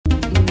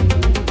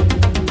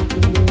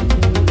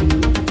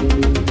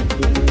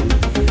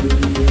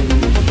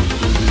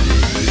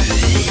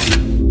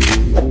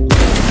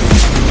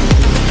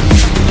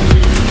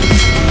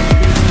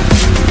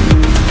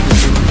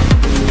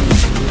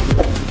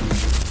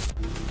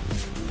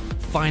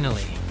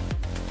Finally.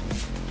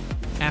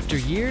 After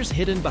years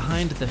hidden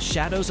behind the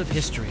shadows of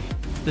history,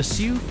 the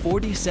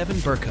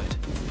Su-47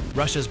 Berkut,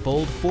 Russia's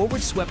bold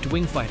forward-swept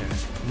wing fighter,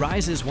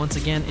 rises once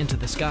again into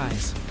the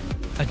skies.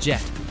 A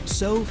jet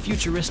so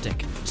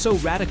futuristic, so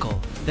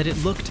radical, that it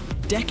looked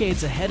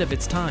decades ahead of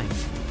its time.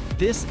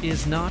 This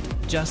is not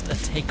just a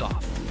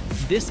takeoff.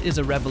 This is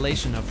a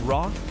revelation of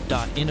raw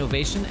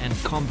innovation and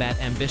combat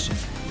ambition.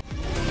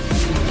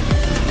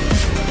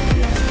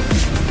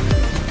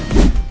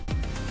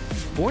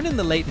 Born in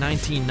the late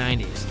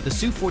 1990s, the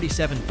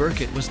Su-47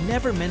 Berkut was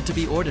never meant to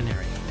be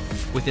ordinary.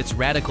 With its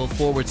radical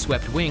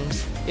forward-swept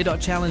wings, it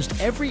outchallenged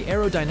every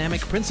aerodynamic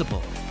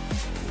principle.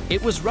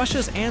 It was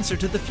Russia's answer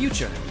to the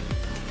future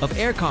of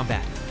air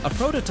combat, a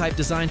prototype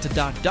designed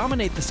to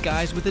dominate the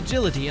skies with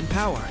agility and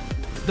power.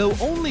 Though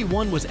only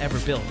one was ever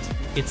built,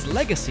 its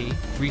legacy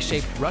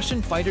reshaped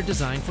Russian fighter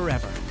design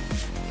forever.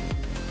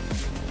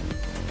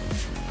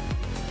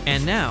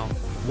 And now,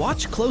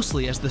 watch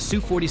closely as the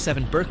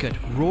Su-47 Berkut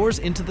roars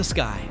into the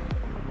sky.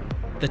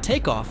 The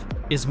takeoff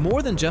is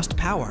more than just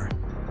power.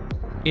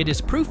 It is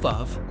proof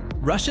of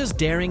Russia's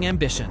daring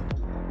ambition.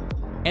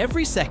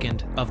 Every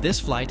second of this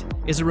flight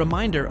is a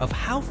reminder of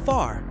how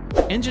far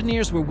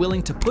engineers were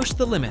willing to push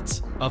the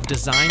limits of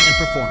design and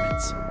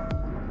performance.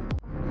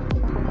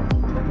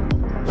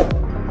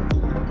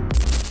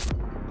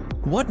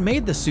 What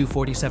made the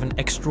Su-47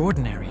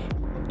 extraordinary?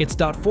 Its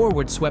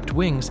forward-swept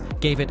wings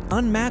gave it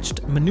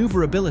unmatched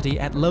maneuverability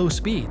at low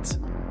speeds.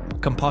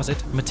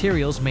 Composite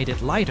materials made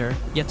it lighter,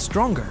 yet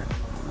stronger.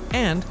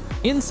 And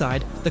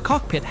inside, the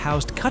cockpit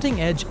housed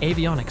cutting-edge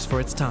avionics for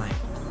its time.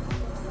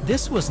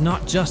 This was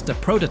not just a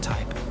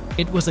prototype.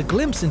 It was a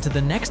glimpse into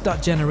the next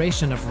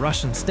generation of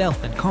Russian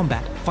stealth and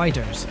combat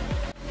fighters.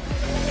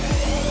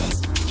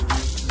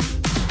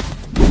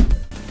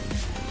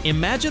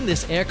 Imagine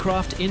this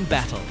aircraft in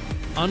battle.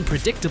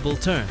 Unpredictable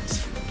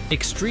turns,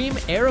 extreme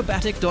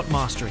aerobatic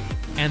mastery,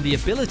 and the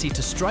ability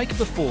to strike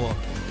before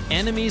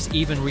enemies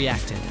even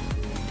reacted.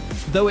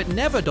 Though it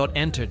never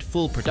entered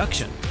full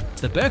production,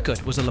 the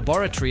Berkut was a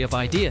laboratory of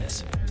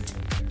ideas.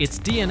 Its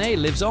DNA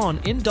lives on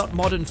in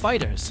modern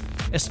fighters,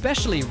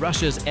 especially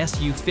Russia's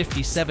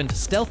Su-57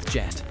 stealth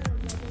jet.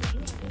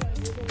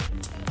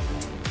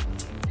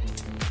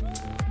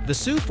 The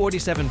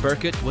Su-47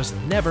 Berkut was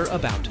never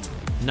about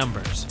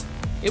numbers.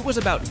 It was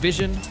about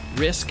vision,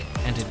 risk,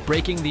 and it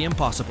breaking the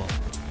impossible.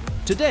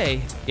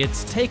 Today,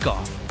 its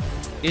takeoff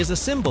is a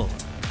symbol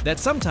that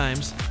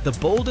sometimes the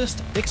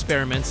boldest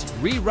experiments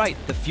rewrite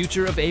the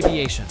future of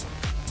aviation.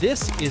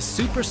 This is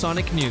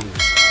Supersonic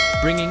News,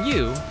 bringing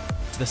you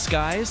the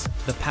skies,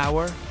 the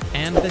power,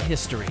 and the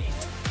history.